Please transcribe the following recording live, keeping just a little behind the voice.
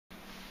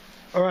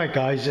Alright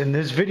guys, in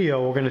this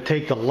video we're going to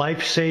take the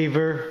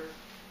Lifesaver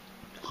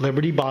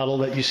Liberty bottle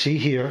that you see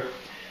here.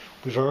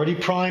 We've already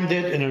primed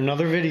it in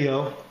another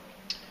video,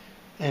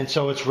 and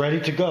so it's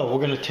ready to go. We're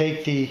going to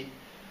take the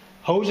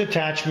hose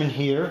attachment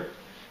here,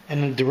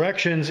 and in the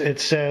directions it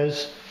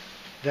says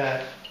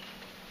that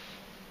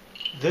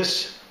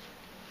this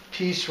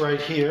piece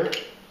right here,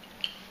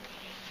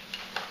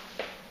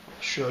 I'll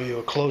show you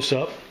a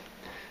close-up.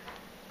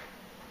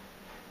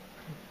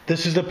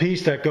 This is the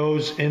piece that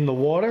goes in the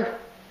water.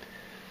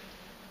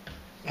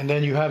 And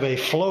then you have a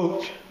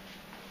float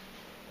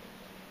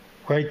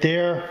right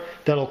there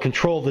that'll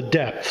control the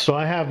depth. So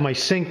I have my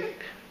sink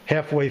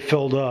halfway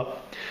filled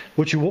up.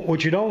 What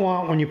you don't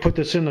want when you put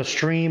this in a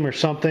stream or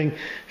something,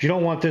 you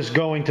don't want this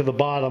going to the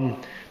bottom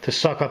to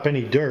suck up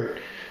any dirt.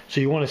 So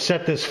you want to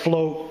set this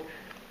float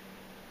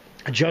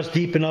just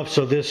deep enough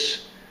so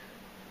this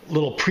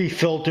little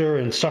pre-filter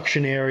and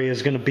suction area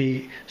is going to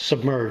be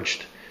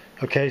submerged.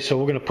 Okay, so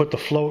we're going to put the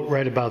float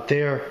right about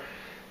there,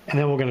 and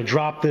then we're going to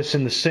drop this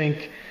in the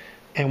sink.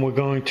 And we're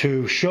going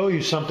to show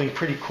you something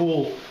pretty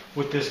cool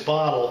with this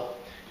bottle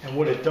and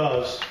what it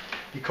does,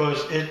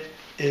 because it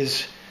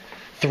is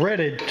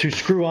threaded to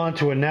screw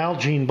onto a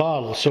Nalgene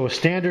bottle. So a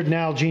standard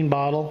Nalgene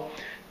bottle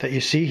that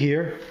you see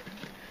here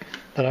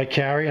that I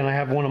carry, and I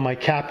have one of my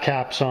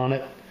caps on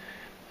it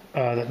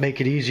that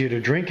make it easier to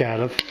drink out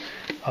of.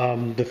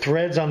 The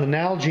threads on the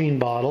Nalgene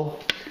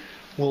bottle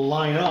will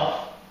line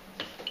up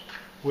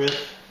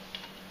with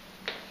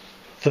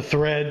the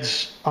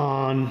threads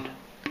on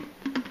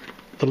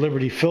the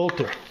Liberty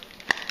filter.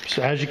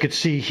 So as you can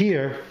see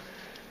here,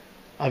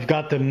 I've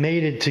got them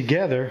mated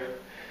together,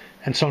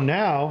 and so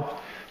now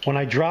when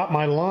I drop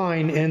my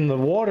line in the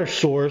water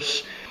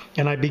source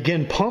and I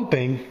begin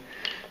pumping,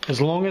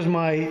 as long as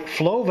my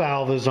flow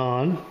valve is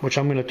on, which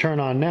I'm going to turn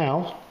on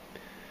now,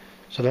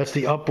 so that's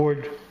the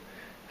upward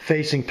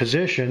facing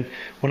position,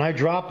 when I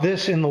drop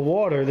this in the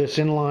water, this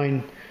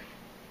inline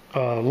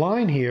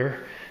line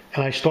here,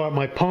 and I start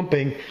my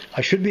pumping,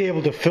 I should be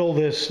able to fill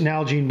this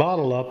Nalgene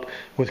bottle up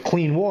with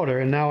clean water,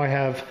 and now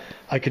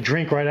I could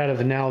drink right out of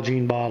the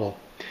Nalgene bottle.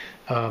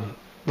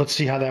 Let's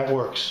see how that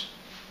works.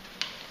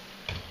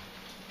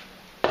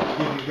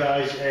 I'll give you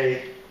guys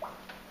a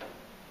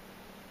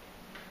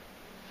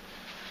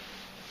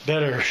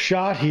better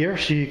shot here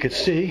so you can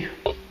see.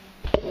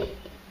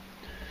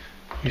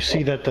 You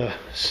see that the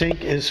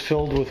sink is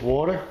filled with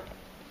water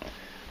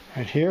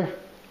right here.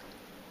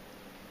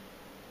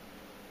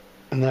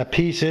 And that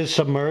piece is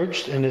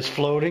submerged and is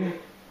floating.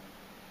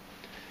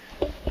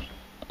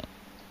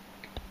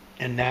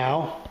 And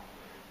now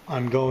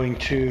I'm going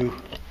to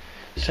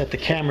set the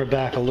camera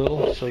back a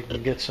little so you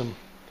can get so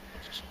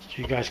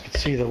you guys can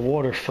see the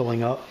water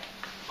filling up,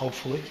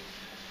 hopefully.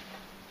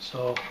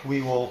 So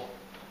we will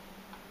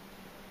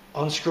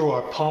unscrew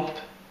our pump,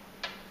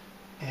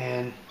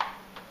 and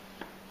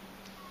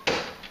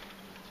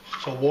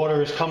so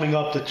water is coming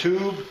up the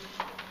tube,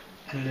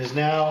 and it is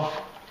now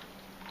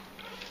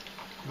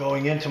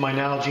going into my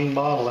Nalgene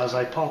bottle as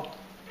I pump.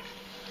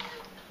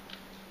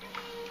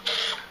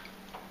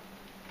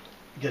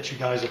 Get you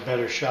guys a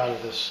better shot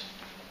of this.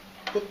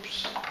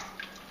 Oops.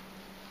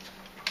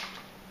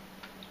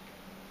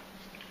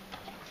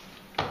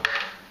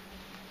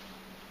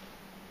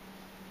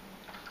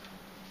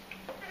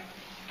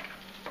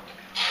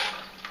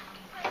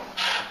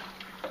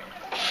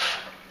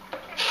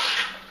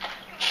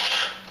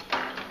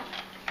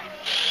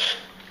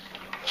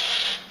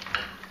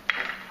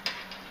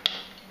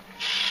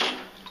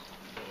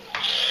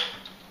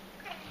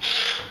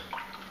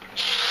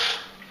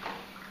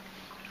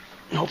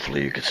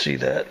 Hopefully you can see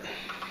that.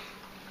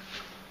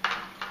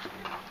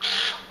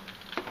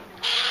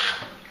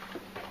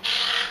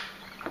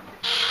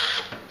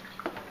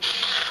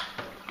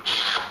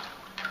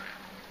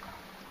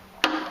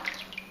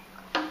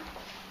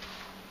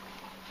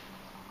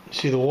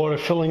 See the water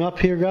filling up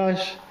here,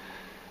 guys?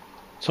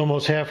 It's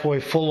almost halfway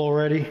full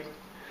already.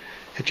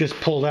 It just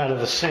pulled out of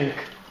the sink,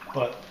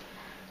 but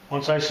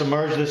once I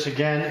submerge this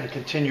again and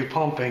continue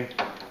pumping,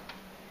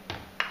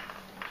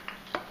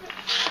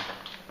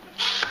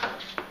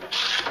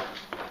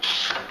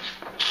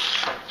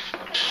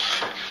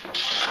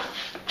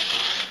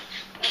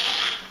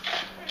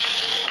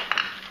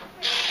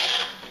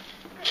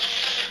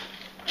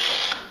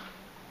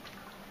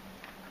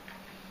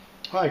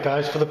 alright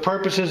guys, for the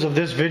purposes of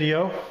this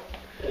video,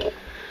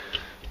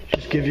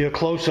 just give you a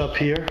close-up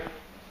here.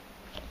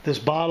 This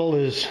bottle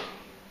is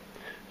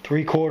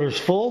 3/4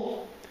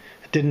 full.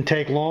 It didn't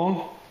take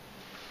long.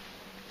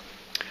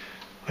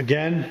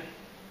 Again,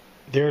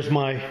 there's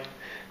my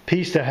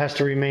piece that has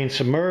to remain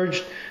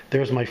submerged.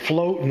 There's my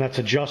float, and that's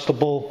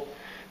adjustable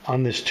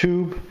on this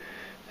tube.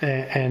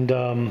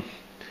 And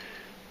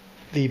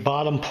the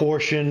bottom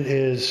portion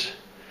is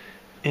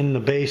in the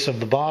base of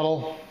the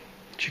bottle,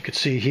 which you can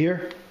see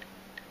here.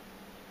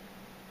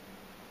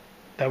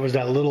 That was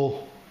that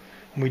little,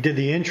 when we did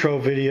the intro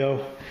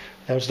video,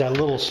 that was that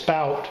little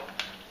spout.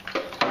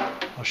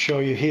 I'll show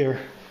you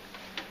here.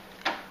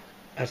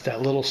 That's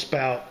that little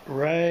spout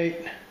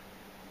right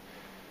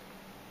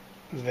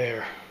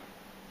there.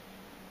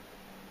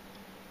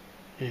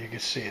 Here you can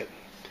see it.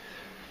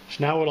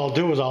 So now what I'll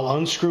do is I'll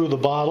unscrew the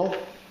bottle,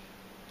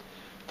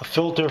 the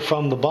filter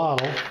from the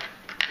bottle,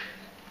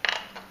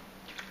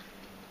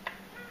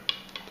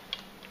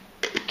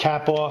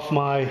 cap off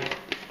my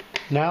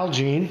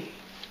Nalgene,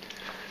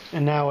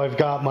 and now I've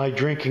got my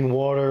drinking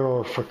water,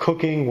 or for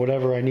cooking,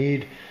 whatever I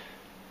need,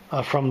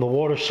 from the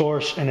water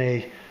source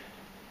in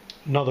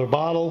another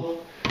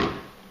bottle.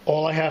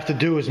 All I have to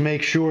do is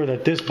make sure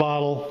that this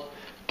bottle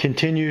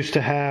continues to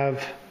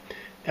have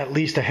at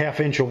least a ½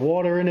 inch of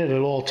water in it at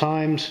all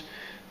times,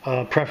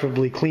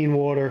 preferably clean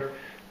water,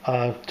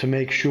 to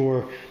make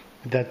sure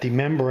that the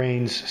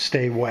membranes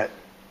stay wet.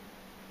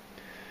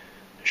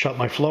 Shut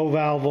my flow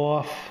valve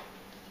off,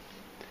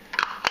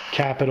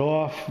 cap it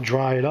off,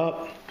 dry it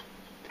up,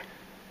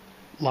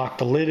 lock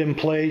the lid in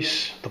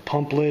place, the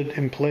pump lid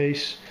in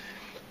place,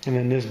 and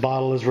then this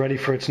bottle is ready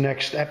for its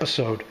next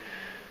episode.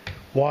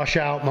 Wash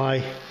out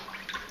my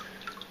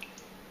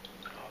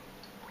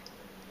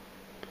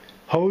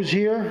hose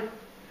here,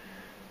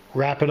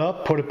 wrap it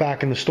up, put it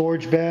back in the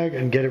storage bag,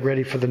 and get it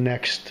ready for the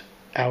next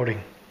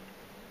outing.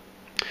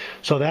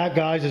 So that,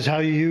 guys, is how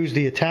you use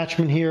the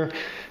attachment here.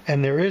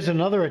 And there is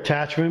another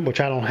attachment, which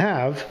I don't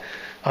have,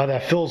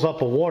 that fills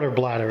up a water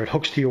bladder. It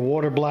hooks to your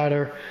water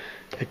bladder.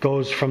 It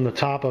goes from the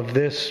top of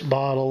this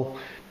bottle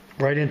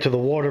right into the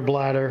water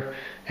bladder,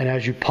 and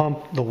as you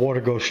pump, the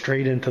water goes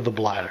straight into the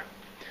bladder.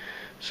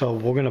 So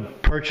we're going to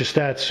purchase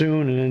that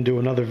soon and then do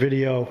another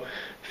video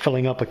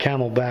filling up a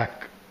Camelback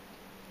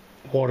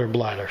water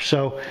bladder.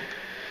 So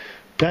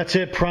that's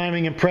it,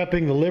 priming and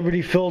prepping the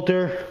Liberty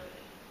filter,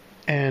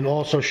 and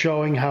also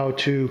showing how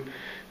to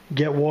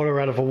get water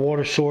out of a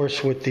water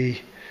source with the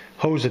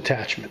hose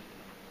attachment.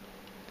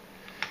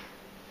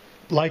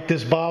 Like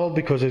this bottle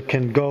because it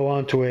can go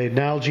onto a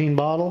Nalgene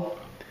bottle.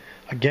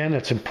 Again,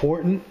 that's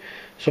important.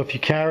 So if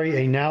you carry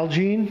a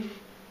Nalgene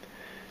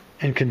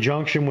in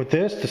conjunction with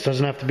this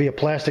doesn't have to be a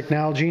plastic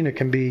Nalgene, it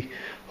can be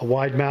a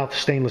wide mouth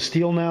stainless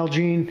steel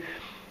Nalgene.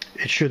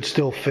 It should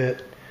still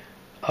fit.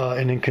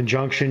 And in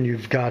conjunction,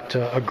 you've got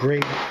a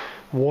great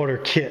water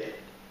kit.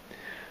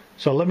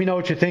 So let me know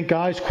what you think,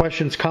 guys.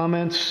 Questions,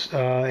 comments.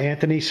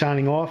 Anthony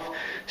signing off.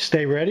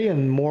 Stay ready,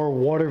 and more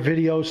water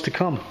videos to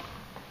come.